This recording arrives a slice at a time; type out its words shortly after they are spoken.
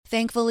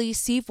Thankfully,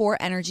 C4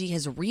 Energy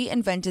has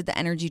reinvented the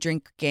energy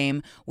drink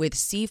game with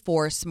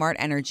C4 Smart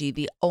Energy,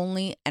 the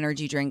only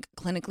energy drink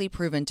clinically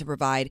proven to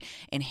provide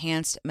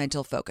enhanced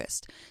mental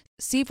focus.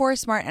 C4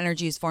 Smart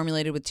Energy is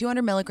formulated with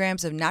 200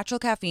 milligrams of natural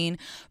caffeine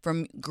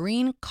from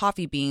green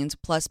coffee beans,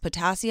 plus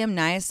potassium,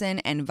 niacin,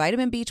 and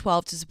vitamin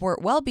B12 to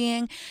support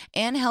well-being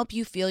and help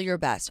you feel your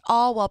best,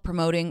 all while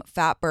promoting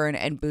fat burn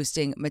and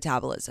boosting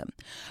metabolism.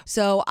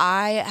 So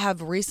I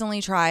have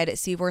recently tried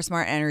C4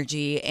 Smart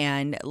Energy,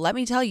 and let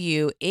me tell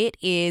you, it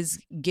is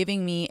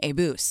giving me a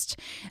boost.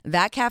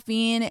 That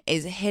caffeine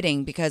is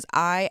hitting because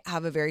I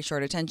have a very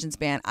short attention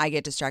span. I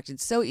get distracted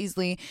so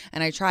easily,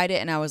 and I tried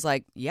it and I was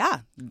like,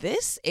 yeah,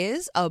 this is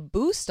a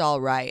boost,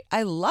 all right.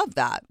 I love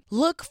that.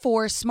 Look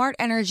for Smart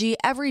Energy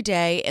every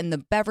day in the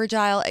beverage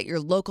aisle at your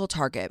local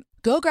Target.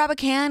 Go grab a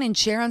can and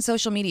share on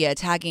social media,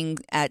 tagging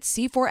at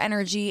C4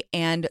 Energy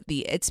and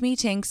the It's Me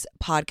Tinks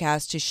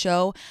podcast to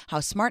show how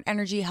Smart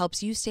Energy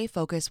helps you stay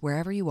focused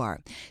wherever you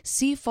are.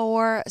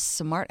 C4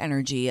 Smart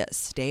Energy,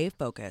 stay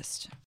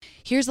focused.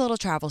 Here's a little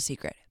travel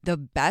secret. The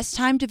best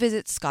time to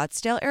visit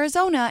Scottsdale,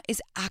 Arizona is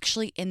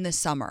actually in the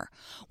summer.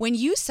 When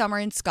you summer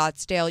in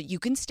Scottsdale, you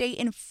can stay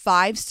in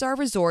 5-star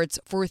resorts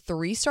for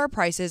 3-star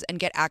prices and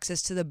get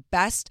access to the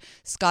best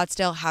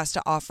Scottsdale has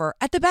to offer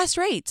at the best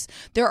rates.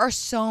 There are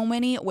so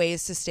many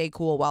ways to stay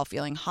cool while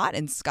feeling hot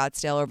in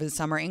Scottsdale over the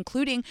summer,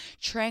 including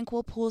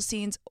tranquil pool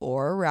scenes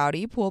or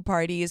rowdy pool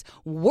parties,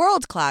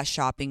 world-class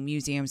shopping,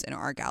 museums, and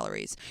art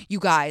galleries. You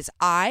guys,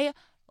 I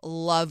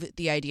love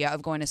the idea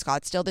of going to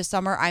Scottsdale this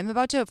summer. I'm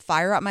about to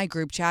fire up my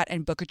group chat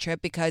and book a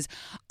trip because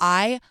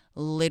I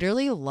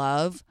literally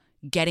love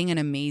getting an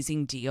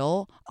amazing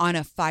deal on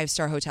a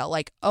 5-star hotel.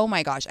 Like, oh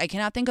my gosh, I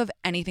cannot think of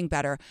anything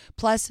better.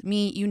 Plus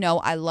me, you know,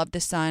 I love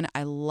the sun.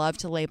 I love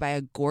to lay by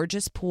a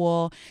gorgeous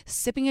pool,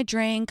 sipping a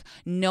drink,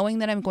 knowing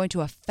that I'm going to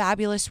a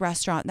fabulous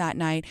restaurant that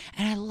night.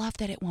 And I love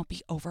that it won't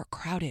be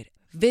overcrowded.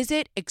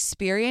 Visit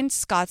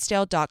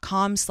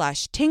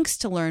experiencescottsdale.com/tinks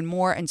to learn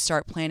more and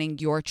start planning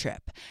your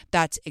trip.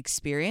 That's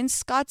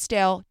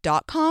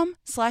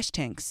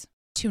experiencescottsdale.com/tinks.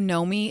 To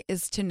know me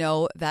is to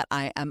know that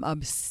I am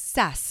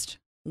obsessed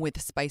with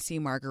spicy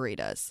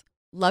margaritas.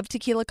 Love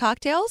tequila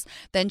cocktails?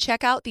 Then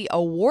check out the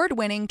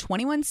award-winning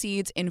 21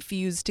 Seeds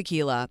Infused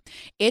Tequila.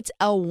 It's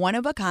a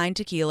one-of-a-kind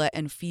tequila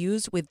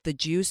infused with the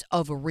juice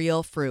of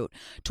real fruit.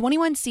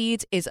 21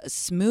 Seeds is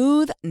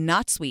smooth,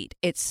 not sweet.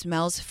 It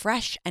smells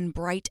fresh and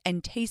bright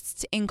and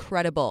tastes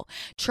incredible.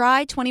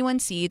 Try 21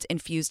 Seeds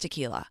Infused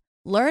Tequila.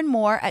 Learn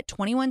more at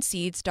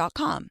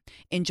 21seeds.com.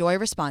 Enjoy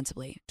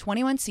responsibly.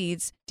 21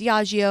 Seeds,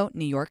 Diageo,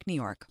 New York, New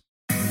York.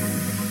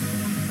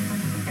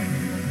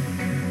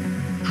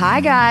 Hi,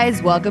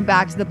 guys. Welcome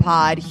back to the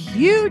pod.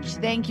 Huge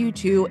thank you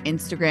to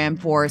Instagram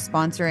for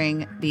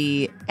sponsoring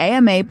the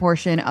AMA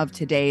portion of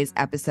today's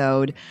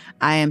episode.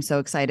 I am so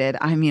excited.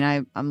 I mean,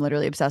 I'm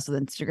literally obsessed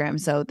with Instagram,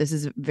 so this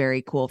is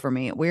very cool for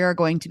me. We are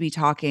going to be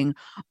talking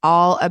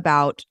all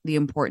about the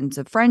importance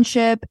of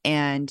friendship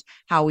and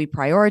how we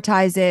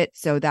prioritize it.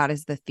 So that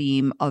is the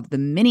theme of the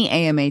mini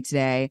AMA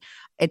today.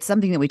 It's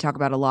something that we talk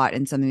about a lot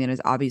and something that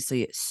is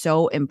obviously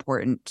so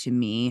important to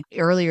me.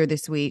 Earlier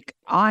this week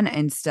on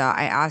Insta,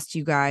 I asked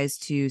you guys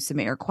to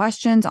submit your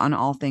questions on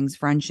all things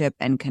friendship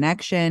and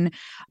connection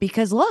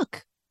because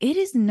look, it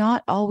is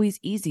not always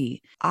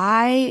easy.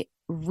 I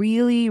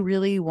really,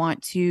 really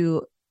want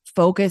to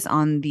focus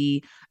on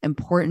the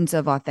importance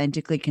of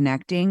authentically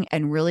connecting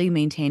and really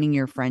maintaining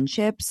your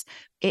friendships.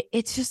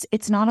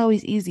 It's not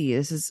always easy.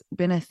 This has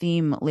been a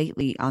theme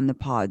lately on the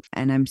pod,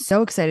 and I'm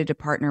so excited to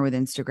partner with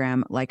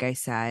Instagram. Like I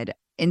said,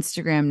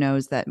 Instagram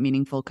knows that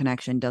meaningful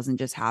connection doesn't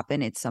just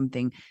happen. It's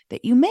something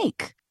that you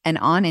make. And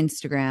on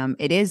Instagram,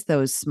 it is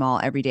those small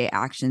everyday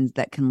actions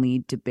that can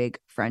lead to big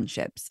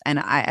friendships. And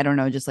I don't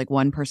know, just like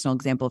one personal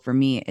example for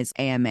me is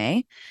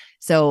AMA.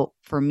 So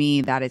for me,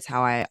 that is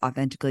how I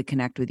authentically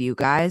connect with you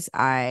guys.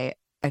 I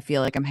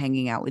feel like I'm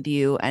hanging out with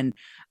you. And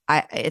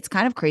it's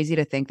kind of crazy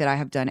to think that I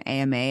have done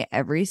AMA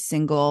every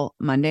single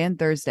Monday and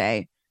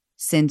Thursday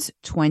since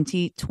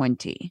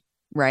 2020.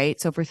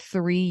 Right. So for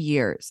 3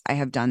 years, I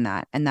have done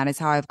that. And that is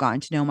how I've gotten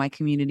to know my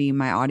community,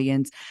 my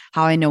audience,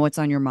 how I know what's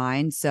on your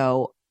mind.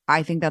 So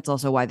I think that's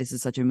also why this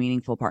is such a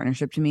meaningful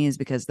partnership to me, is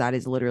because that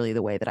is literally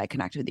the way that I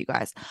connect with you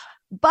guys.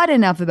 But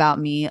enough about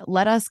me.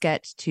 Let us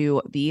get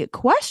to the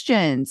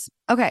questions.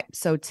 Okay,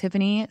 so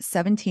Tiffany,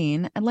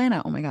 17,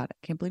 Atlanta. Oh my God, I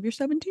can't believe you're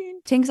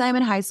 17. Tinks, I'm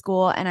in high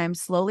school and I'm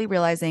slowly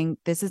realizing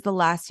this is the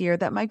last year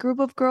that my group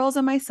of girls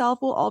and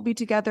myself will all be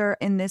together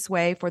in this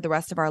way for the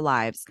rest of our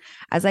lives.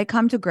 As I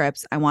come to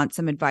grips, I want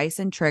some advice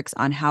and tricks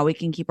on how we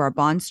can keep our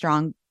bond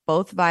strong,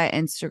 both via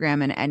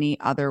Instagram and any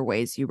other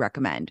ways you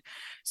recommend.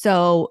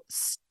 So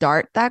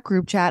start that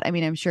group chat. I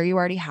mean, I'm sure you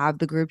already have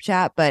the group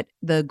chat, but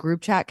the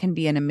group chat can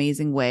be an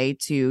amazing way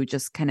to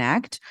just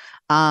connect.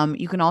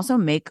 You can also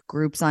make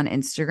groups on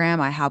Instagram.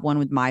 I have one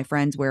with my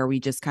friends where we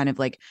just kind of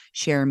like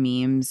share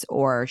memes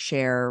or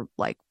share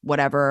like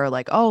whatever,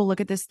 like, oh,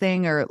 look at this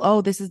thing, or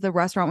oh, this is the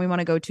restaurant we want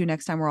to go to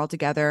next time we're all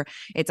together.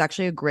 It's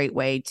actually a great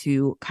way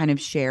to kind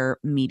of share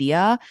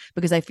media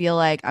because I feel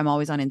like I'm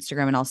always on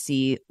Instagram and I'll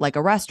see like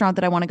a restaurant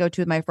that I want to go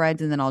to with my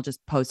friends and then I'll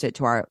just post it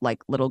to our like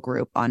little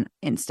group on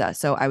Insta.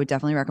 So I would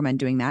definitely recommend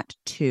doing that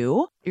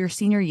too. Your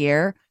senior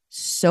year,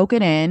 soak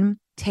it in,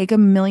 take a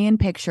million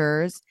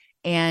pictures.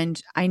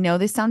 And I know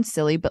this sounds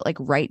silly, but like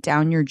write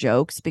down your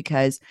jokes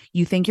because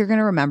you think you're going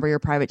to remember your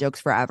private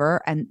jokes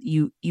forever and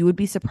you would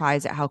be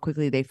surprised at how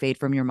quickly they fade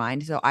from your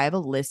mind. So I have a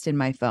list in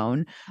my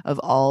phone of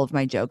all of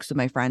my jokes with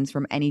my friends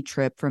from any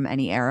trip, from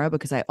any era,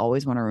 because I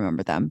always want to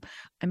remember them.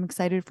 I'm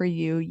excited for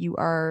you. You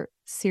are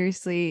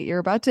seriously, you're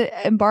about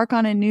to embark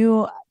on a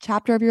new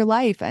chapter of your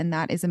life, and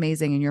that is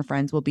amazing. And your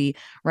friends will be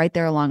right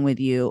there along with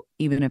you,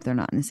 even if they're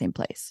not in the same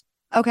place.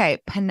 Okay,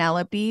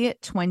 Penelope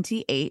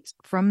 28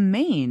 from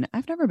Maine.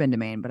 I've never been to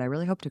Maine, but I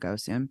really hope to go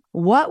soon.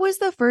 What was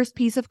the first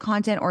piece of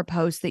content or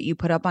post that you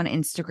put up on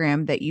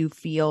Instagram that you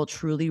feel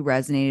truly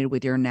resonated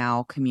with your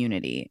now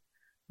community?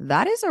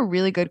 That is a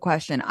really good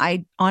question.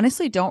 I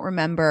honestly don't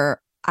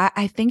remember.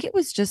 I think it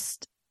was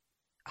just,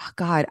 oh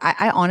God,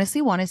 I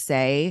honestly want to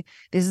say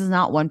this is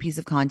not one piece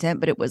of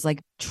content, but it was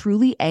like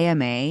truly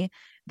AMA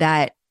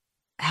that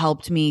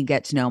helped me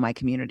get to know my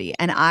community.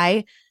 And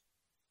I,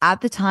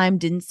 at the time,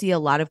 didn't see a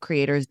lot of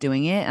creators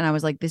doing it. And I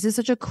was like, this is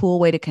such a cool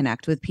way to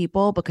connect with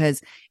people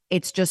because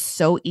it's just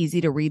so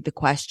easy to read the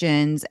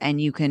questions and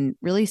you can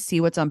really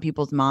see what's on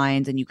people's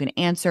minds and you can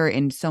answer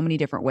in so many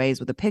different ways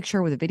with a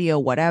picture, with a video,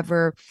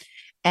 whatever.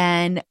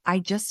 And I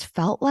just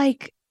felt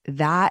like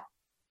that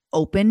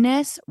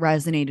openness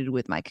resonated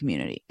with my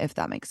community, if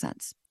that makes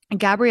sense.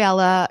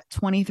 Gabriella,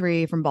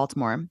 23 from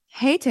Baltimore.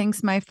 Hey,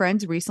 Tinks, my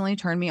friends recently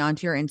turned me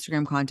onto your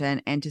Instagram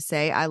content, and to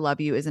say I love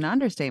you is an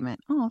understatement.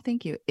 Oh,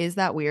 thank you. Is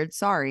that weird?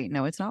 Sorry.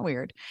 No, it's not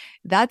weird.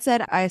 That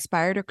said, I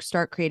aspire to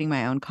start creating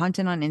my own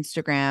content on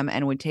Instagram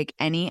and would take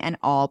any and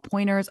all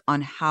pointers on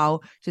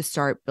how to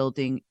start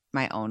building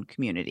my own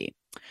community.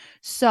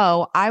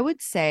 So I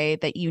would say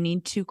that you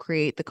need to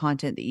create the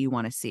content that you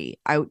want to see.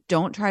 I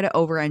don't try to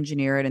over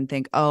engineer it and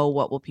think, oh,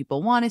 what will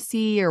people want to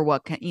see or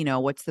what can,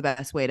 what's the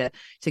best way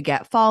to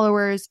get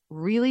followers?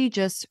 Really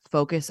just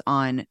focus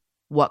on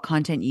what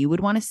content you would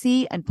want to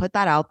see and put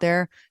that out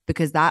there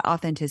because that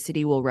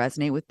authenticity will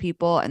resonate with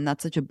people. And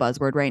that's such a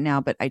buzzword right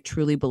now. But I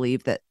truly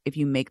believe that if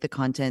you make the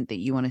content that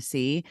you want to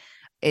see,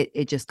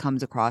 it just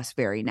comes across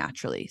very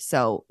naturally.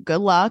 So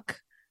good luck.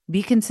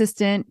 Be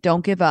consistent.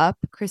 Don't give up.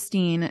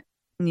 Christine,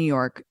 New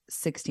York,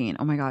 16.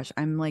 Oh my gosh.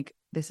 I'm like,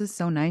 this is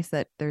so nice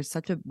that there's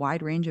such a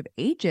wide range of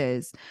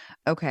ages.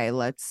 Okay,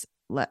 let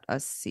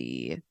us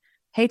see.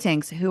 Hey,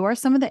 Tanks, who are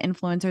some of the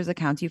influencers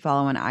accounts you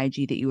follow on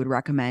IG that you would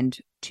recommend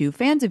to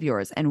fans of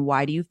yours? And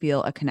why do you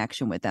feel a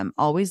connection with them?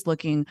 Always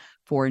looking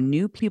for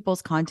new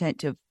people's content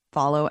to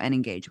follow and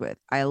engage with.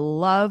 I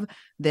love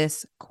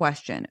this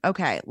question.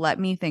 Okay, let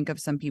me think of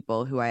some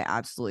people who I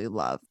absolutely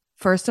love.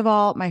 First of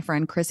all, my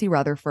friend Chrissy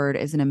Rutherford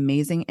is an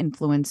amazing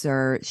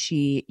influencer.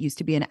 She used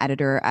to be an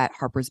editor at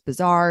Harper's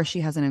Bazaar. She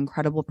has an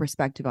incredible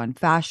perspective on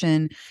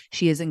fashion.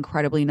 She is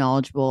incredibly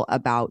knowledgeable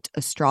about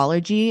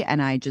astrology,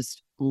 and I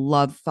just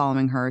love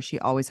following her. She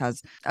always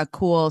has a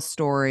cool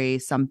story,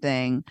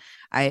 something.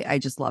 I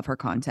just love her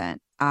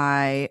content.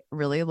 I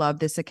really love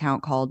this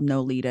account called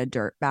Nolita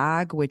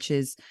Dirtbag, which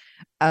is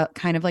a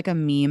kind of like a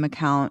meme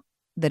account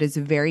that is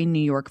very New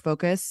York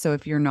focused. So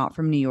if you're not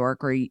from New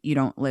York or you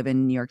don't live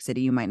in New York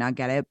City, you might not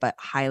get it, but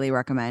highly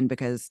recommend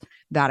because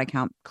that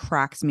account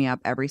cracks me up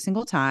every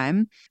single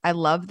time. I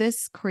love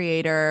this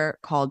creator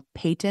called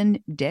Peyton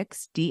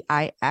Dix,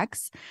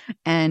 Dix,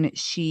 and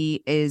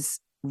she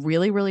is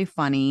really, really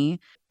funny.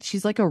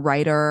 She's like a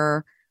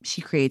writer.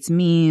 She creates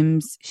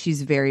memes.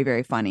 She's very,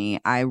 very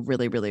funny. I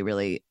really, really,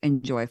 really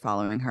enjoy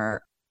following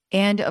her.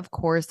 And of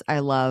course, I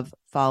love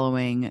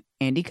following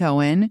Andy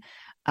Cohen.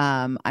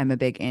 I'm a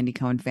big Andy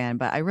Cohen fan,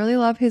 but I really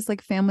love his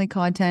like family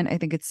content. I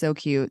think it's so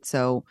cute.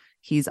 So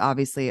he's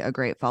obviously a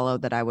great follow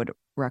that I would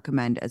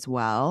recommend as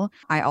well.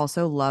 I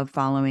also love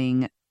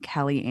following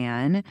Kelly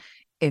Ann.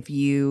 If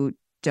you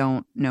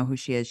don't know who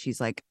she is, she's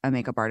like a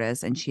makeup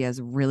artist and she has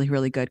really,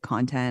 really good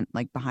content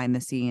like behind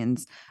the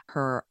scenes.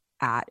 Her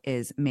at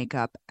is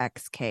makeup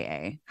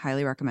XKA.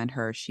 Highly recommend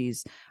her.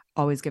 She's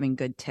always giving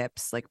good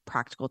tips, like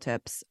practical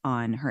tips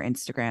on her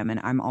Instagram. And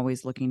I'm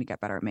always looking to get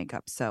better at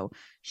makeup. So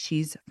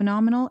she's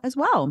phenomenal as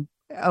well.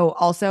 Oh,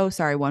 also,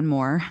 sorry, one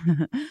more.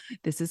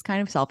 This is kind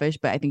of selfish,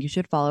 but I think you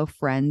should follow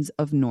Friends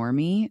of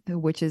Normie,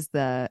 which is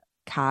the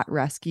cat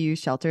rescue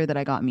shelter that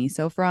I got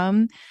Miso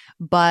from.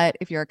 But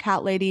if you're a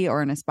cat lady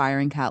or an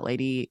aspiring cat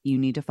lady, you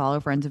need to follow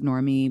Friends of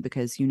Normie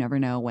because you never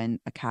know when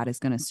a cat is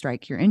going to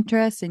strike your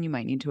interest and you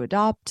might need to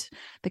adopt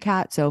the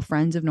cat. So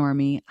Friends of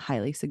Normie,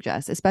 highly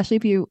suggest, especially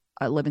if you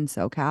live in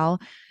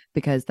SoCal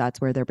because that's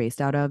where they're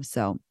based out of.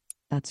 So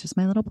That's just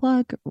my little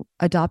plug.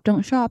 Adopt,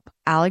 don't shop.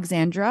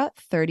 Alexandra,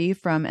 30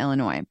 from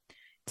Illinois.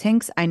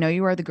 Tinks, I know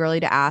you are the girly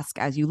to ask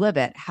as you live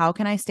it. How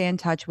can I stay in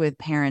touch with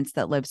parents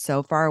that live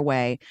so far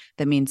away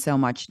that mean so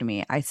much to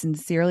me? I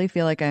sincerely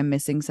feel like I'm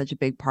missing such a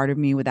big part of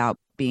me without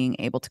being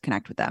able to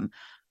connect with them.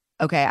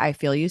 Okay, I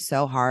feel you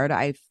so hard.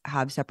 I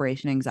have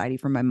separation anxiety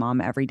from my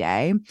mom every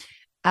day.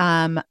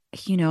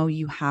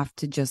 You have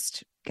to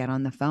just get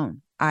on the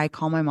phone. I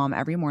call my mom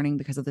every morning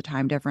because of the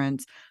time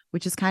difference,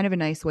 which is kind of a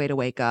nice way to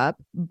wake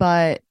up.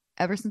 But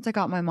ever since I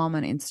got my mom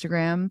on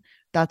Instagram,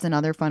 that's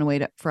another fun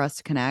way for us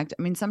to connect.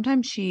 I mean,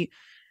 sometimes she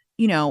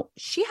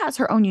has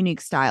her own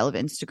unique style of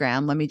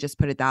Instagram. Let me just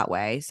put it that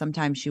way.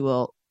 Sometimes she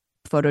will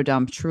photo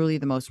dump truly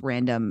the most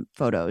random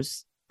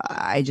photos.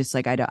 I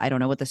don't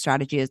know what the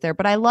strategy is there,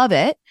 but I love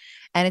it.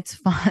 And it's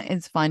fun.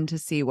 It's fun to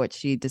see what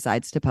she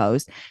decides to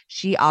post.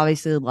 She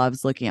obviously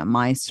loves looking at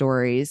my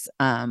stories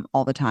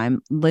all the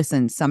time.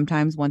 Listen,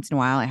 sometimes once in a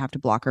while I have to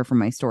block her from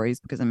my stories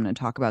because I'm going to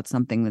talk about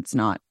something that's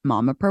not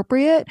mom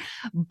appropriate,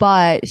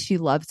 but she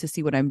loves to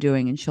see what I'm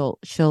doing, and she'll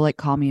like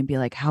call me and be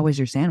like, "How was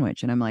your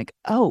sandwich?" And I'm like,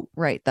 "Oh,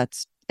 right,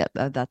 that's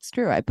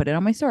true. I put it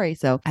on my story."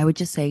 So I would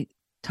just say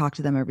talk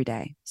to them every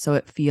day, so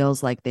it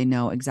feels like they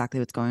know exactly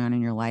what's going on in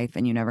your life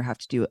and you never have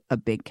to do a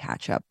big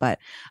catch up. But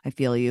I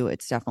feel you,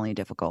 it's definitely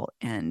difficult,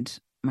 and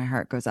my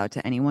heart goes out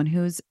to anyone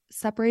who's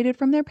separated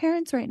from their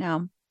parents right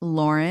now.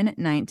 Lauren,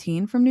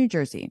 19 from New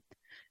Jersey.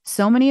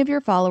 So many of your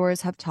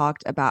followers have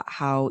talked about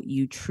how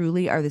you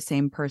truly are the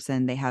same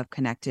person they have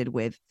connected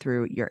with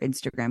through your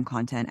Instagram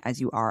content as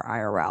you are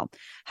IRL.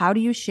 How do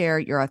you share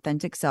your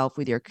authentic self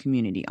with your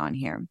community on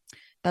here?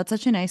 That's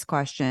such a nice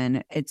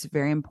question. It's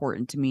very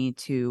important to me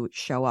to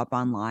show up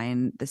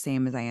online the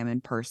same as I am in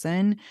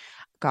person.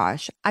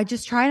 Gosh, I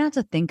just try not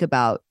to think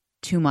about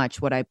too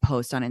much what I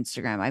post on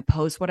Instagram. I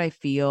post what I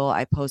feel,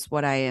 I post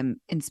what I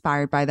am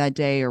inspired by that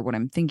day or what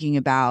I'm thinking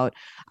about.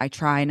 I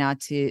try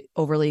not to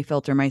overly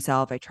filter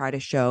myself. I try to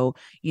show,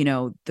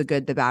 the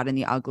good, the bad, and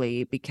the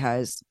ugly,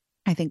 because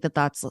I think that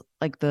that's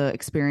like the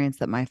experience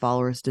that my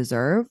followers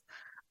deserve.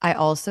 I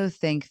also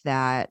think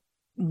that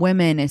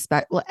women,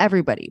 especially, well,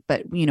 everybody,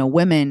 but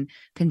women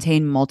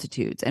contain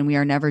multitudes and we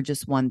are never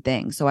just one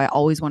thing. So I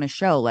always want to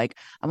show, like,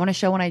 I want to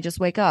show when I just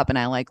wake up and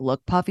I like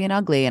look puffy and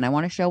ugly, and I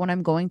want to show when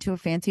I'm going to a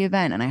fancy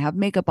event and I have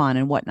makeup on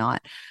and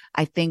whatnot.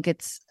 I think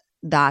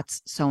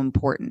that's so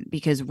important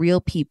because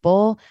real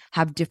people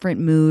have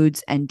different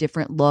moods and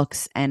different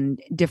looks and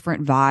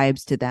different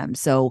vibes to them.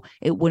 So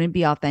it wouldn't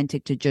be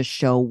authentic to just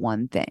show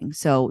one thing.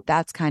 So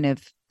that's kind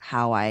of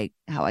how I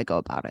go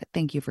about it.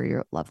 Thank you for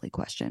your lovely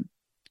question.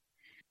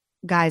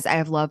 Guys, I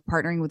have loved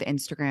partnering with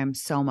Instagram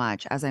so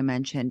much. As I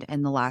mentioned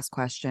in the last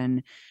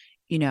question,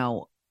 you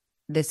know,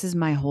 this is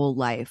my whole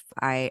life.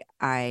 I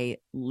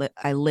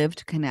live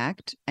to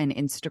connect, and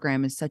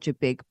Instagram is such a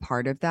big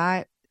part of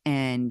that.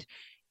 And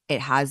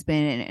it has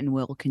been and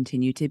will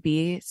continue to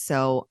be.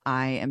 So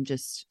I am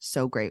just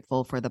so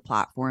grateful for the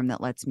platform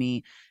that lets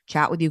me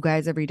chat with you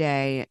guys every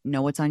day,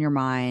 know what's on your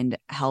mind,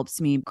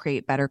 helps me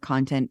create better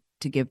content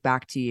to give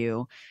back to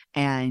you.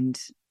 And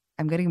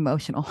I'm getting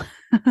emotional.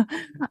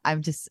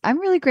 I'm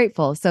really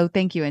grateful. So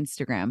thank you,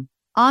 Instagram.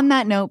 On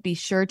that note, be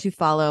sure to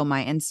follow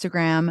my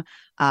Instagram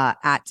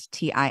at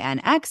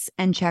TINX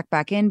and check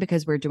back in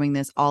because we're doing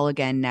this all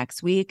again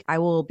next week. I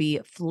will be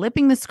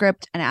flipping the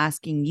script and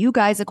asking you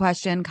guys a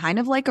question, kind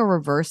of like a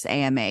reverse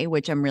AMA,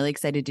 which I'm really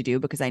excited to do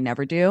because I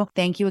never do.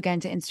 Thank you again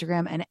to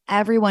Instagram and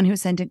everyone who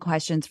sent in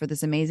questions for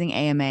this amazing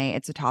AMA.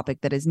 It's a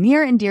topic that is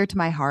near and dear to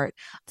my heart.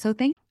 So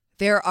thank you.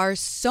 There are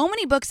so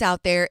many books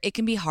out there, it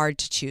can be hard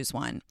to choose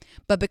one.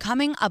 But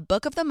becoming a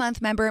Book of the Month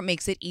member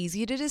makes it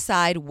easy to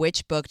decide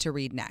which book to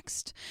read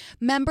next.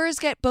 Members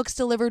get books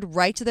delivered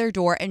right to their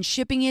door, and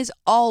shipping is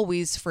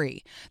always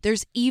free.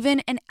 There's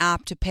even an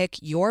app to pick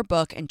your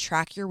book and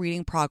track your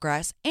reading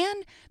progress,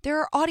 and there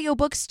are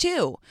audiobooks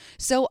too.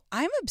 So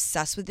I'm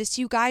obsessed with this,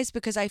 you guys,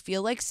 because I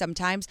feel like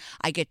sometimes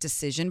I get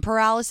decision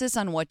paralysis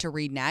on what to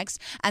read next.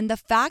 And the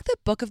fact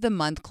that Book of the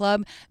Month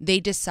Club,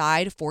 they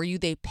decide for you,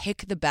 they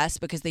pick the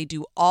best because they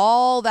do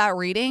all that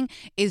reading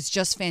is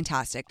just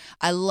fantastic.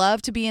 I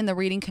love to be in the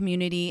reading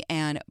community,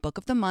 and Book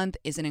of the Month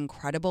is an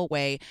incredible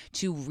way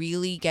to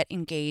really get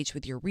engaged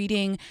with your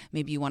reading.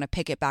 Maybe you want to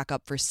pick it back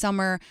up for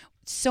summer.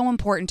 It's so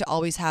important to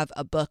always have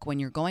a book when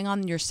you're going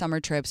on your summer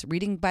trips,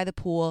 reading by the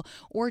pool,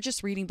 or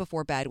just reading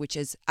before bed, which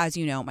is, as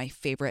you know, my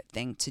favorite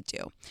thing to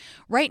do.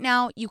 Right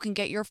now, you can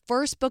get your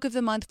first book of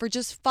the month for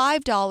just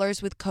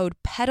 $5 with code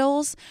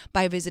PETALS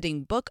by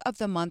visiting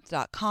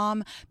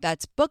bookofthemonth.com.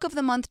 That's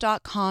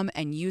bookofthemonth.com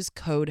and use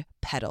code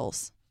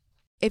PETALS.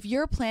 If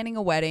you're planning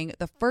a wedding,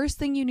 the first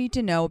thing you need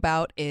to know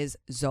about is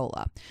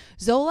Zola.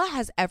 Zola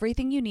has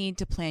everything you need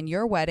to plan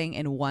your wedding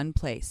in one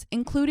place,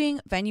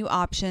 including venue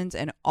options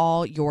and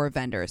all your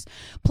vendors.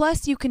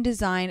 Plus, you can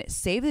design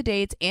save the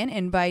dates and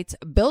invites,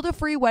 build a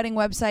free wedding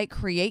website,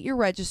 create your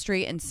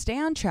registry, and stay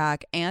on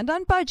track and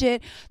on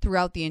budget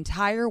throughout the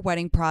entire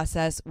wedding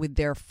process with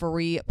their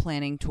free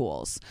planning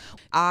tools.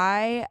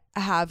 I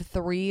have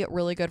 3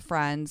 really good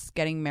friends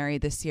getting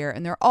married this year,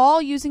 and they're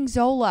all using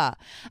Zola.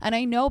 And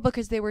I know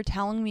because they were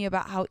telling telling me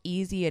about how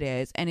easy it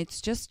is. And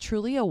it's just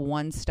truly a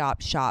one-stop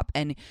shop.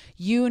 And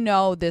you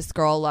know this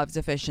girl loves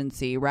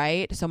efficiency,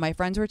 right? So my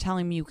friends were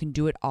telling me you can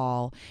do it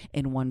all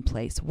in one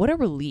place. What a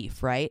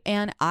relief, right?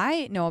 And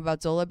I know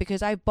about Zola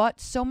because I bought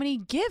so many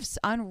gifts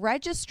on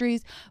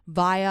registries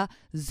via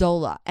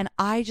Zola. And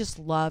I just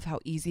love how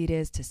easy it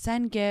is to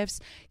send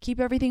gifts, keep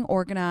everything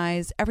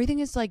organized. Everything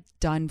is like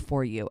done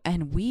for you.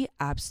 And we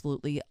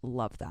absolutely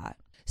love that.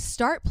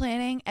 Start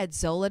planning at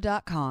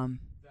Zola.com.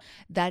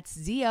 That's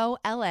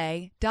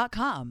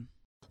ZOLA.com.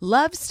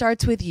 Love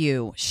starts with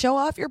you. Show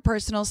off your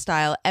personal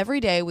style every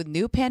day with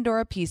new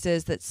Pandora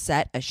pieces that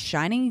set a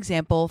shining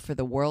example for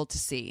the world to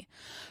see.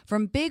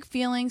 From big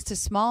feelings to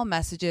small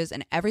messages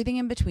and everything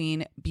in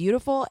between,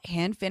 beautiful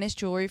hand-finished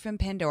jewelry from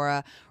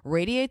Pandora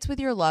radiates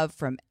with your love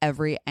from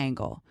every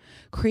angle.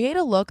 Create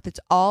a look that's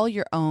all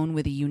your own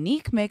with a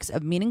unique mix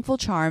of meaningful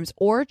charms,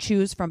 or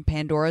choose from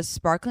Pandora's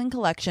sparkling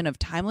collection of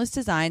timeless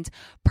designs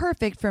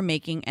perfect for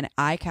making an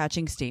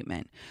eye-catching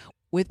statement.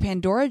 With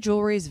Pandora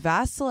Jewelry's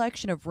vast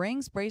selection of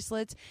rings,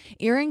 bracelets,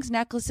 earrings,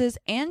 necklaces,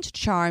 and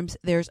charms,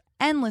 there's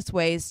endless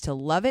ways to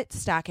love it,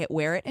 stack it,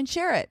 wear it, and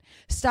share it.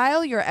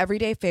 Style your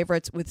everyday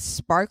favorites with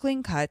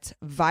sparkling cuts,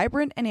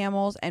 vibrant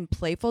enamels, and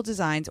playful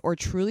designs, or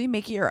truly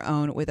make it your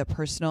own with a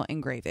personal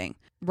engraving.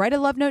 Write a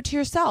love note to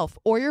yourself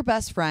or your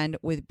best friend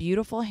with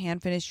beautiful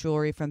hand-finished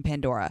jewelry from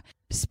Pandora.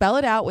 Spell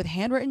it out with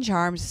handwritten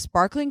charms,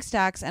 sparkling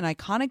stacks, and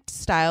iconic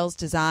styles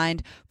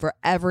designed for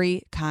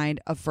every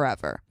kind of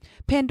forever.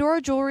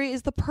 Pandora Jewelry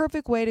is the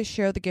perfect way to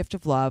share the gift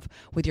of love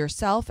with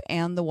yourself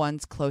and the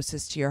ones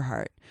closest to your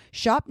heart.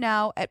 Shop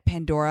now at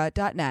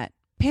Pandora.net.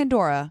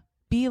 Pandora,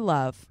 be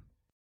love.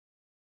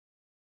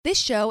 This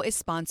show is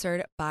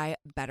sponsored by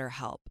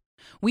BetterHelp.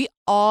 We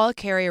all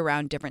carry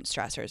around different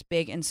stressors,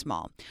 big and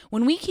small.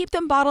 When we keep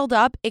them bottled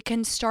up, it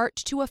can start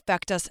to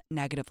affect us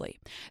negatively.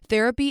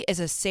 Therapy is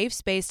a safe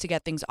space to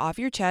get things off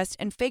your chest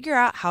and figure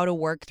out how to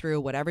work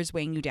through whatever's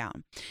weighing you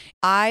down.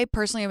 I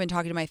personally have been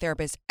talking to my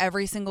therapist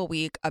every single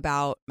week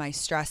about my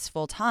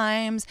stressful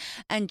times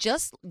and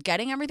just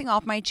getting everything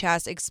off my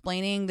chest,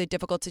 explaining the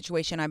difficult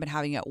situation I've been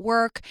having at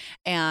work,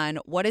 and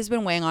what has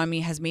been weighing on me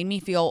has made me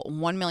feel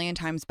 1,000,000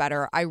 times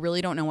better. I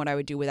really don't know what I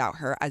would do without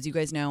her. As you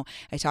guys know,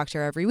 I talk to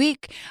her every week.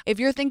 If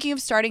you're thinking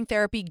of starting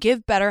therapy,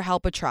 give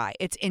BetterHelp a try.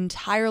 It's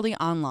entirely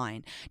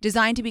online,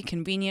 designed to be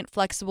convenient,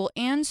 flexible,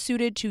 and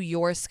suited to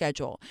your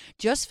schedule.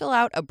 Just fill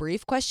out a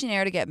brief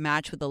questionnaire to get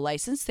matched with a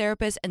licensed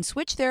therapist and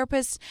switch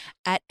therapists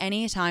at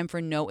any time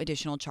for no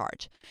additional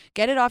charge.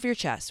 Get it off your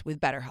chest with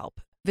BetterHelp.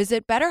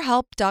 Visit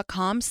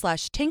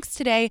BetterHelp.com/Tinks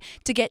today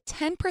to get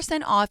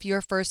 10% off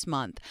your first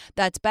month.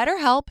 That's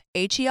BetterHelp,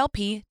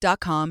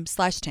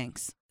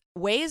 HELP.com/Tinks.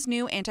 Ouai's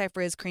new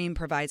anti-frizz cream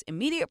provides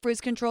immediate frizz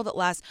control that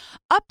lasts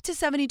up to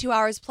 72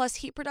 hours plus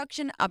heat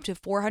production up to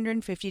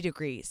 450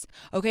 degrees.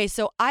 Okay,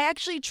 so I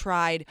actually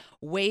tried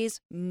Ouai's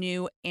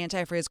new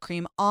anti-frizz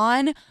cream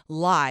on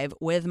live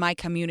with my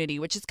community,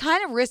 which is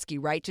kind of risky,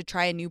 right? To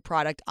try a new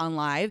product on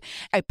live.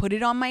 I put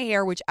it on my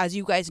hair, which, as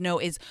you guys know,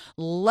 is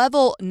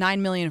level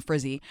 9 million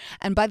frizzy.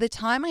 And by the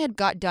time I had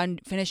got done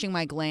finishing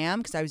my glam,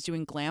 because I was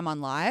doing glam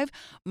on live,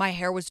 my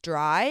hair was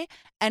dry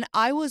and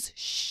I was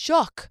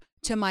shook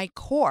to my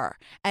core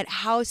at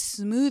how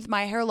smooth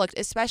my hair looked,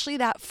 especially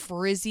that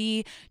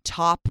frizzy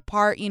top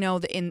part, you know,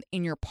 in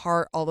your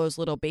part, all those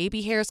little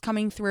baby hairs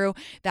coming through,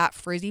 that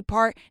frizzy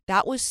part,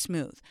 that was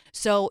smooth.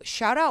 So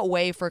shout out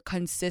Ouai for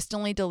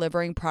consistently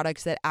delivering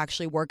products that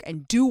actually work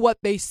and do what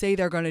they say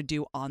they're going to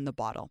do on the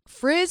bottle.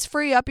 Frizz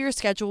free up your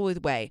schedule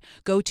with Ouai.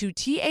 Go to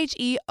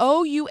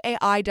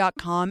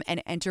THEOUAI.com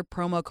and enter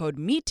promo code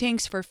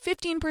MEETINKS for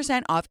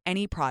 15% off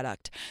any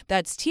product.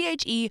 That's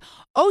THEOUAI.com,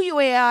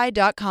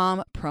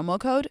 promo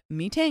code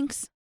MEETINKS. Thank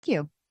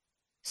you.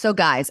 So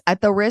guys,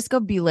 at the risk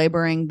of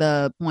belaboring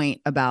the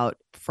point about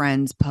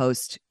friends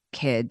post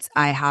kids,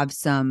 I have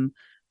some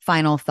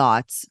final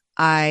thoughts.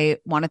 I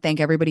want to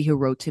thank everybody who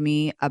wrote to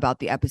me about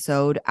the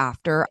episode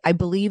after. I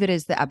believe it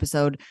is the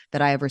episode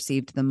that I have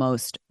received the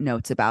most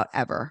notes about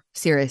ever.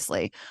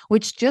 Seriously,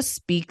 which just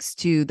speaks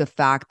to the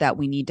fact that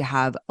we need to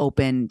have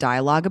open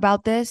dialogue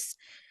about this.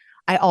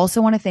 I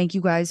also want to thank you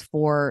guys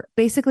for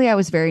basically, I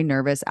was very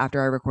nervous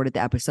after I recorded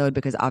the episode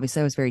because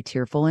obviously I was very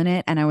tearful in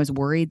it. And I was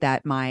worried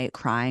that my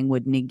crying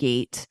would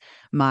negate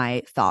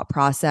my thought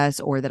process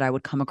or that I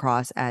would come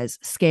across as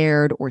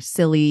scared or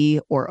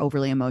silly or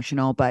overly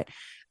emotional. But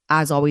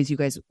as always, you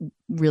guys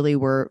really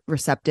were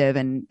receptive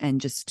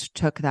and just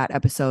took that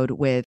episode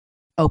with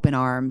open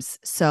arms.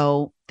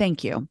 So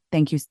thank you.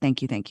 Thank you.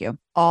 Thank you. Thank you.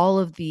 All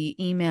of the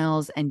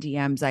emails and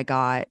DMs I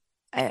got,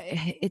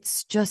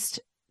 it's just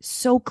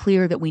so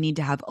clear that we need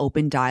to have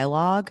open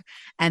dialogue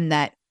and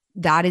that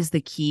is the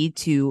key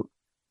to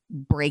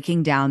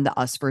breaking down the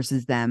us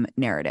versus them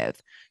narrative.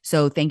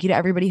 So thank you to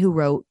everybody who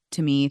wrote.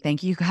 to me.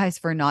 Thank you guys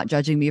for not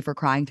judging me for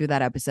crying through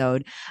that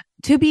episode.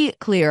 To be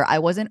clear, I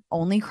wasn't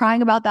only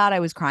crying about that. I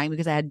was crying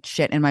because I had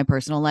shit in my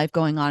personal life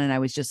going on and I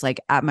was just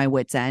like at my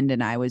wit's end.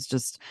 And I was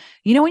just,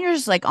 when you're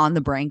just like on the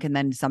brink and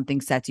then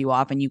something sets you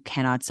off and you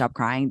cannot stop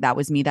crying. That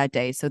was me that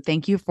day. So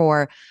thank you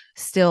for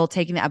still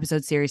taking the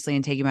episode seriously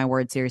and taking my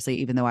word seriously,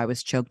 even though I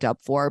was choked up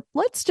for,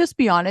 let's just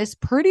be honest,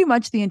 pretty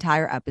much the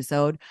entire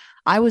episode.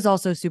 I was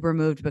also super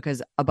moved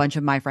because a bunch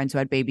of my friends who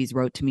had babies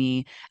wrote to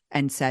me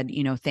and said,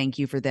 thank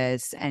you for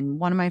this. And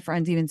one of my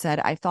friends even said,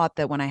 I thought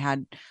that when I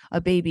had a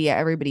baby,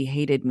 everybody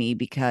hated me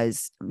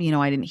because,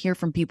 I didn't hear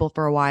from people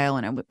for a while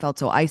and I felt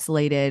so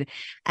isolated.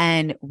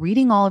 And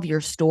reading all of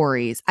your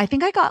stories, I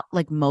think I got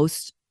like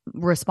most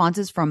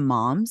responses from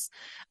moms,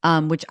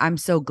 which I'm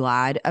so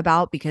glad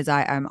about because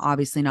I'm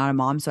obviously not a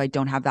mom, so I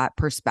don't have that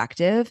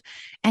perspective.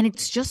 And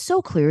it's just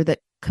so clear that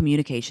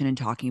communication and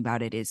talking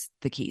about it is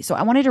the key. So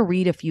I wanted to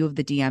read a few of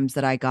the DMs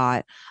that I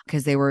got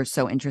because they were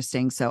so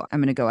interesting. So I'm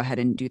going to go ahead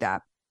and do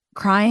that.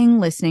 Crying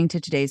listening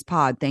to today's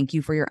pod. Thank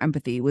you for your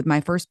empathy. With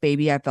my first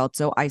baby, I felt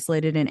so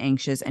isolated and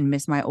anxious and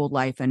miss my old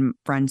life and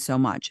friends so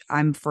much.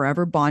 I'm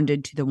forever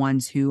bonded to the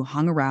ones who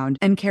hung around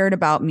and cared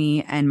about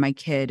me and my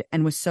kid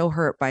and was so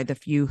hurt by the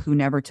few who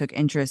never took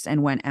interest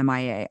and went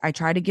MIA. I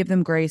try to give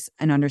them grace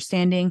and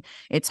understanding.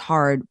 It's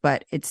hard,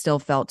 but it still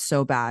felt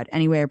so bad.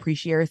 Anyway, I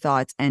appreciate your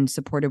thoughts and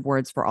supportive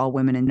words for all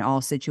women in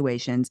all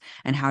situations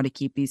and how to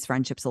keep these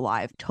friendships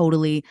alive.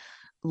 Totally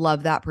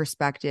love that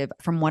perspective.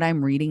 From what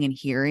I'm reading and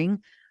hearing,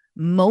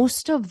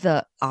 most of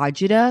the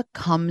agita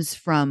comes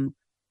from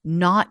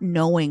not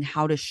knowing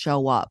how to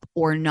show up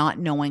or not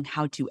knowing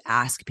how to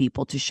ask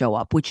people to show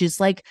up, which is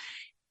like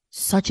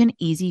such an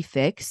easy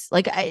fix.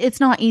 Like it's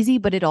not easy,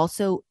 but it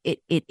also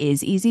it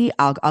is easy.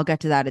 I'll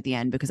get to that at the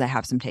end because I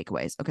have some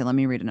takeaways. Okay, let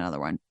me read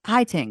another one.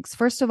 Hi Tinks.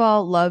 First of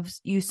all,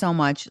 loves you so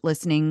much,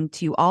 listening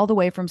to you all the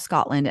way from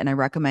Scotland, and I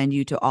recommend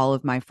you to all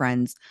of my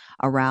friends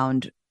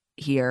around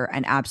here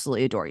and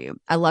absolutely adore you.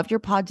 I loved your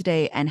pod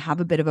today and have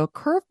a bit of a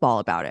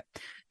curveball about it.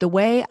 The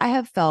way I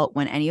have felt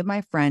when any of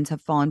my friends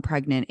have fallen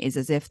pregnant is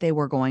as if they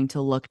were going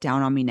to look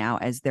down on me now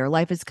as their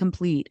life is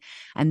complete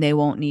and they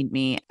won't need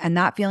me. And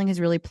that feeling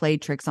has really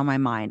played tricks on my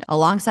mind.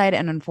 Alongside,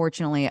 and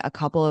unfortunately, a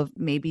couple of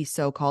maybe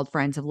so-called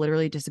friends have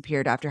literally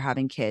disappeared after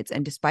having kids.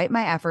 And despite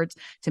my efforts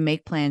to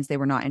make plans, they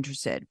were not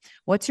interested.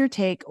 What's your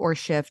take or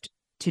shift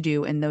to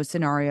do in those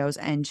scenarios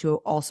and to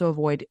also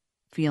avoid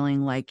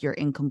feeling like you're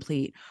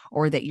incomplete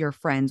or that your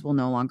friends will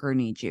no longer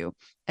need you?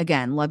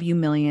 Again, love you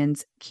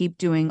millions. Keep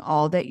doing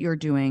all that you're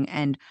doing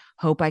and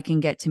hope I can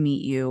get to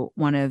meet you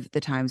one of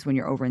the times when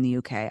you're over in the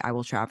UK. I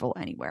will travel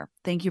anywhere.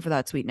 Thank you for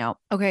that sweet note.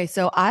 Okay,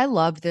 so I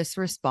love this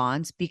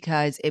response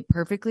because it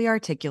perfectly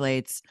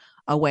articulates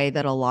a way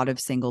that a lot of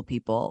single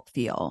people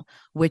feel,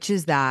 which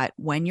is that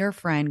when your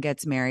friend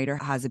gets married or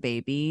has a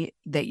baby,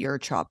 that you're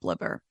chopped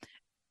liver.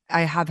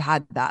 I have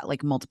had that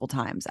like multiple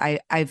times.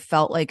 I've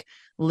felt like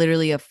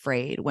literally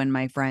afraid when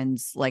my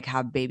friends like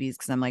have babies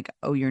because I'm like,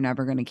 oh, you're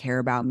never going to care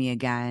about me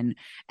again.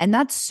 And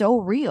that's so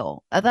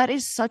real. That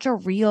is such a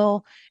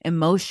real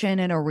emotion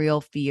and a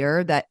real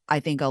fear that I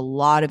think a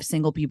lot of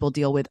single people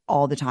deal with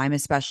all the time,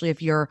 especially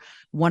if you're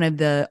one of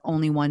the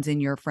only ones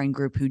in your friend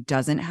group who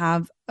doesn't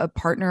have a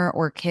partner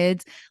or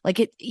kids. Like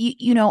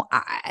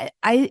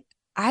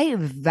I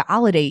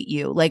validate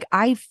you. Like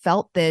I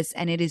felt this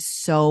and it is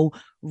so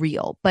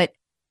real. But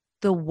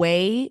the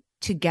way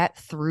to get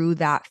through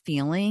that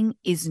feeling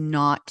is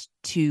not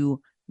to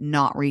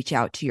not reach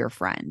out to your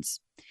friends,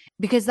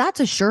 because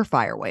that's a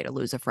surefire way to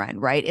lose a friend,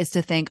 right? Is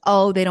to think,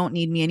 oh, they don't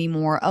need me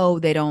anymore. Oh,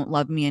 they don't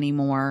love me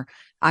anymore.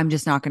 I'm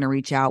just not going to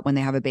reach out when they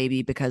have a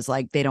baby because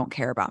like they don't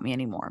care about me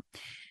anymore.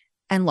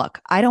 And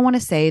look, I don't want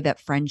to say that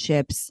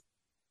friendships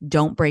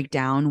don't break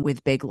down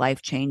with big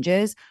life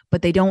changes,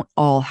 but they don't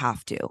all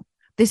have to.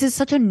 This is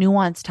such a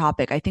nuanced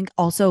topic. I think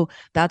also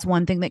that's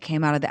one thing that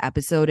came out of the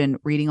episode and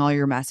reading all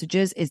your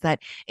messages is that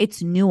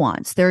it's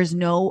nuanced. There's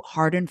no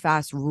hard and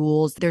fast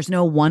rules. There's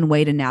no one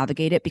way to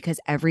navigate it because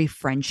every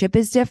friendship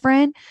is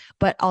different.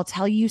 But I'll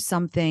tell you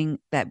something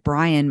that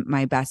Brian,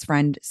 my best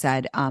friend,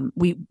 said.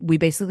 We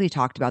basically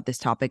talked about this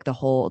topic the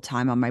whole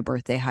time on my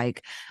birthday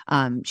hike.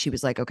 She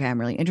was like, okay, I'm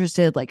really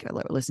interested. Like,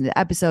 listen to the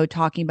episode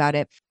talking about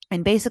it.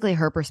 And basically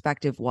her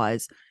perspective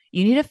was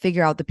you need to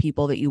figure out the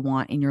people that you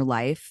want in your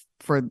life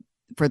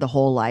for the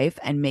whole life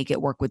and make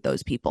it work with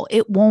those people.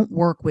 It won't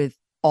work with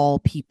all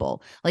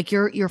people. Like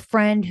your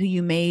friend who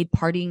you made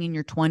partying in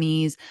your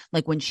 20s,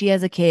 like when she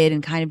has a kid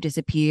and kind of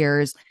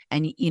disappears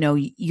and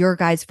your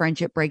guys'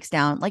 friendship breaks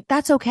down, like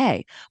that's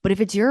okay. But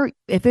if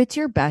it's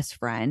your best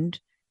friend,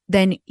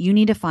 then you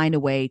need to find a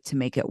way to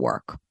make it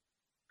work.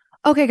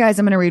 Okay, guys,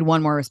 I'm going to read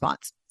one more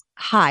response.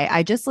 Hi,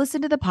 I just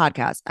listened to the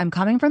podcast. I'm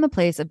coming from the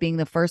place of being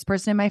the first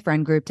person in my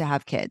friend group to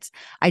have kids.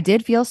 I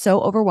did feel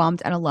so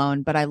overwhelmed and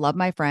alone, but I love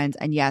my friends.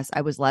 And yes, I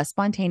was less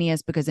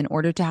spontaneous because in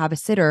order to have a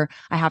sitter,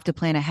 I have to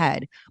plan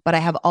ahead. But I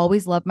have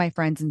always loved my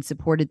friends and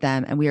supported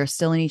them, and we are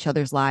still in each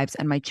other's lives.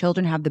 And my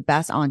children have the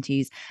best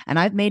aunties. And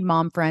I've made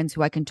mom friends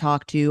who I can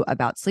talk to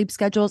about sleep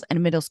schedules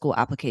and middle school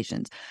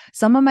applications.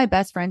 Some of my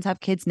best friends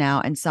have kids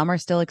now, and some are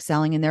still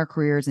excelling in their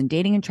careers and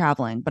dating and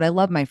traveling. But I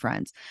love my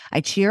friends.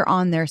 I cheer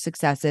on their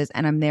successes,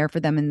 and I'm there for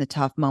them in the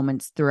tough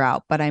moments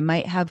throughout, but I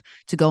might have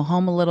to go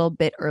home a little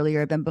bit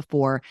earlier than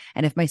before.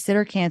 And if my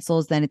sitter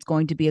cancels, then it's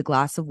going to be a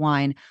glass of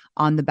wine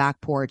on the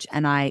back porch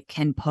and I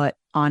can put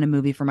on a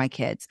movie for my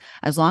kids.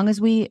 As long as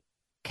we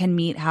can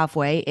meet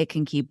halfway, it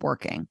can keep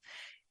working.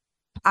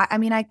 I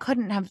mean, I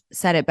couldn't have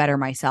said it better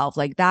myself.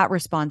 Like that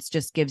response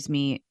just gives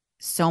me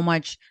so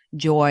much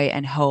joy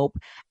and hope.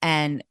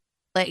 And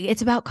like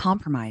it's about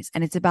compromise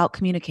and it's about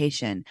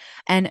communication.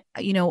 And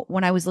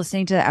when I was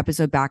listening to the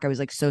episode back, I was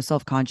like so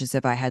self-conscious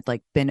if I had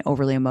like been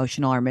overly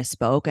emotional or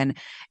misspoke.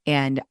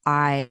 And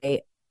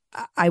I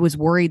was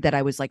worried that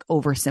I was like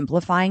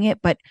oversimplifying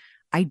it, but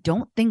I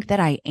don't think that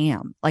I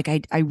am. Like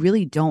I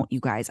really don't, you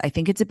guys. I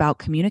think it's about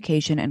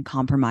communication and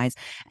compromise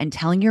and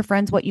telling your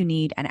friends what you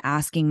need and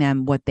asking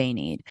them what they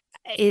need.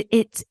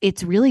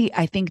 It's really,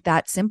 I think,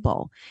 that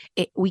simple.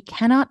 We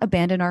cannot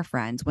abandon our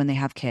friends when they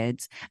have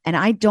kids, and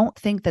I don't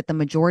think that the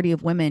majority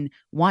of women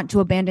want to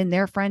abandon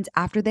their friends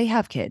after they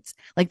have kids.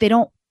 Like they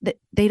don't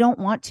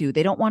want to.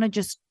 They don't want to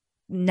just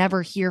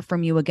never hear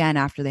from you again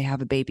after they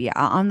have a baby.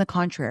 On the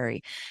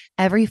contrary,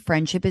 every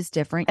friendship is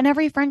different and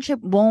every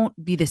friendship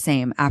won't be the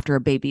same after a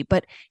baby.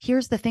 But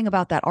here's the thing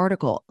about that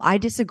article. I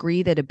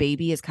disagree that a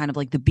baby is kind of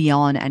like the be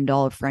all and end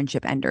all of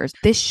friendship enders.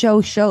 This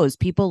show shows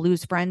people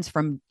lose friends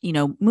from,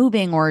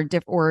 moving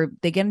or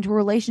they get into a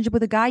relationship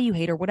with a guy you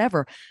hate or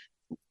whatever.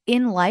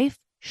 In life,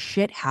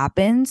 shit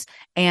happens,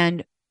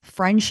 and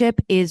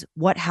friendship is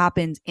what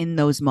happens in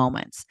those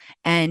moments.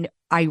 And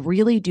I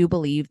really do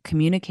believe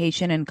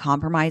communication and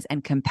compromise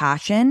and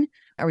compassion.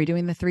 Are we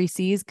doing the 3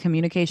 C's?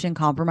 Communication,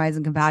 compromise,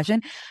 and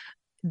compassion.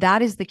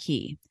 That is the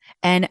key.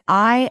 And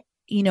I,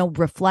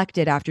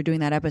 reflected after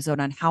doing that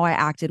episode on how I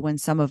acted when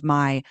some of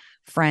my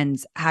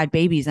friends had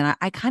babies. And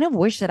I kind of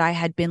wish that I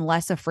had been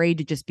less afraid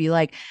to just be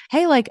like,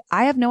 hey, like,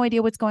 I have no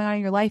idea what's going on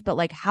in your life, but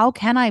like, how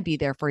can I be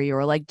there for you?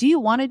 Or like, do you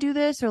want to do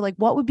this? Or like,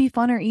 what would be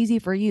fun or easy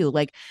for you?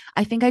 Like,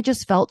 I think I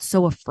just felt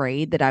so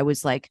afraid that I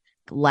was like,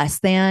 less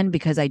than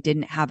because I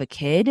didn't have a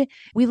kid.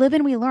 We live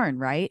and we learn,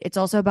 right? It's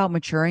also about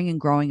maturing and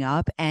growing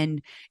up.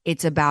 And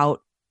it's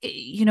about,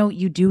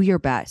 you do your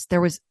best. There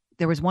was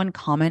one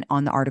comment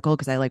on the article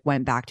because I like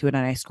went back to it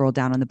and I scrolled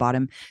down on the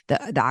bottom,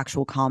 the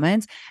actual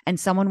comments. And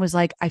someone was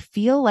like, I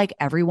feel like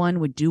everyone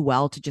would do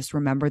well to just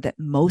remember that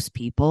most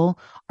people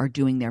are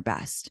doing their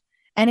best.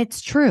 And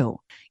it's true.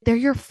 They're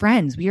your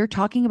friends. We are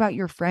talking about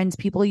your friends,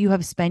 people you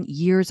have spent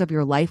years of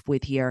your life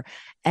with here.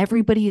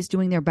 Everybody is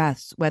doing their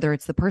best, whether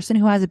it's the person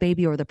who has a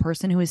baby or the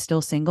person who is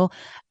still single.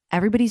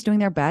 Everybody's doing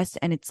their best.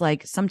 And it's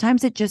like,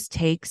 sometimes it just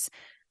takes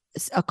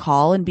a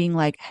call and being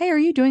like, hey, are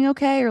you doing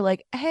okay? Or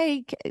like,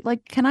 hey,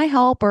 like, can I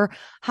help? Or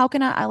how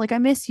can I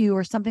miss you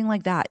or something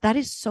like that. That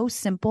is so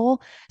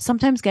simple.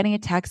 Sometimes getting a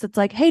text that's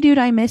like, hey, dude,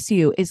 I miss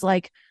you is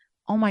like,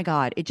 oh my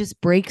God, it just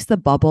breaks the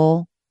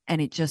bubble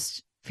and it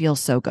just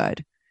feels so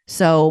good.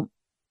 So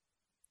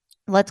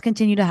let's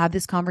continue to have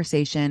this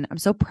conversation. I'm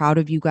so proud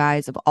of you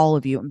guys, of all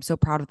of you. I'm so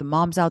proud of the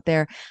moms out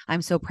there.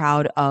 I'm so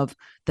proud of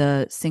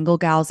the single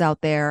gals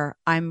out there.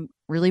 I'm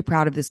really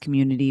proud of this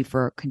community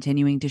for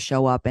continuing to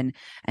show up and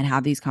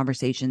have these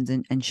conversations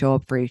and show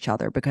up for each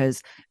other.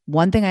 Because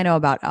one thing I know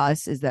about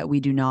us is that we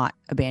do not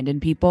abandon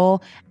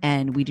people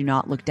and we do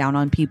not look down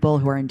on people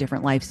who are in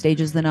different life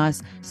stages than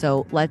us.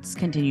 So let's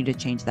continue to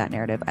change that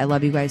narrative. I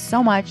love you guys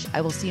so much.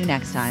 I will see you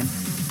next time.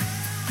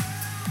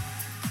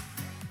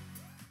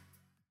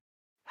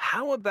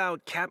 How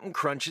about Captain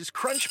Crunch's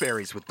Crunch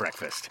Berries with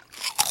breakfast?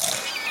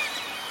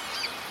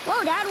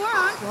 Whoa, Dad, we're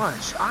on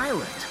Crunch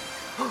Island.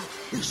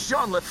 It's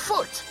Jean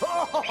Lafoot.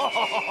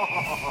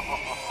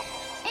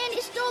 And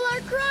he stole our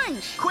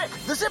crunch. Quick,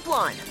 the zip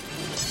line.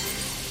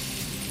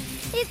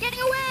 He's getting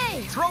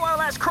away. Throw our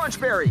last Crunch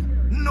Berry.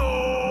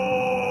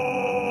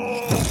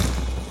 No!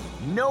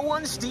 No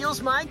one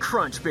steals my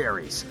Crunch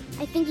Berries.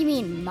 I think you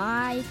mean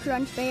my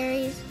crunch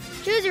berries.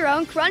 Choose your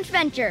own crunch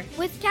venture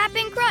with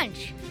Cap'n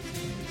Crunch.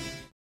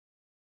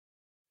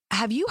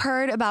 Have you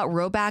heard about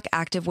Rhoback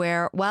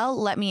Activewear? Well,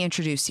 let me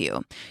introduce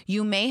you.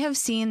 You may have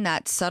seen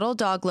that subtle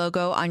dog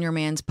logo on your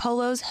man's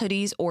polos,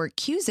 hoodies, or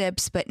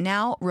Q-zips, but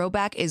now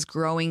Rhoback is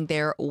growing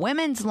their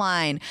women's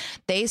line.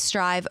 They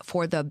strive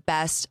for the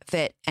best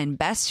fit and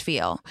best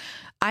feel.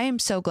 I am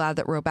so glad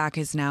that Rhoback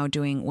is now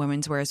doing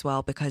women's wear as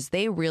well, because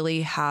they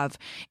really have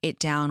it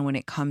down when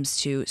it comes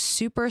to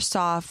super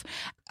soft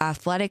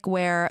athletic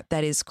wear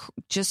that is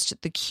just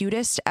the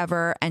cutest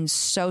ever and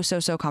so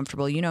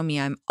comfortable. You know me,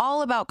 I'm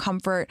all about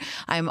comfort.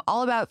 I'm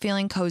all about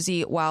feeling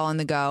cozy while on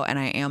the go, and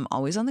I am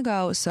always on the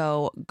go.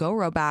 So go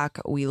Rhoback.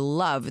 We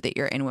love that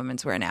you're in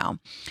women's wear now.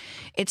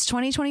 It's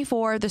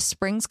 2024, the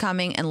spring's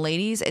coming, and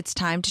ladies, it's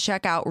time to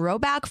check out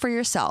Rhoback for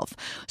yourself.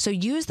 So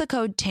use the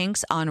code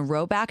TINKS on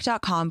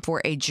Rhoback.com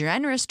for a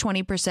generous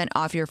 20%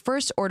 off your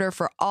first order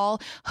for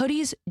all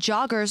hoodies,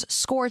 joggers,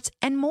 skirts,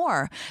 and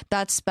more.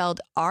 That's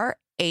spelled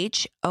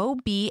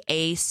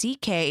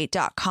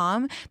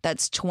RHOBACK.com.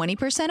 That's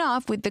 20%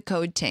 off with the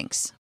code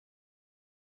TINKS.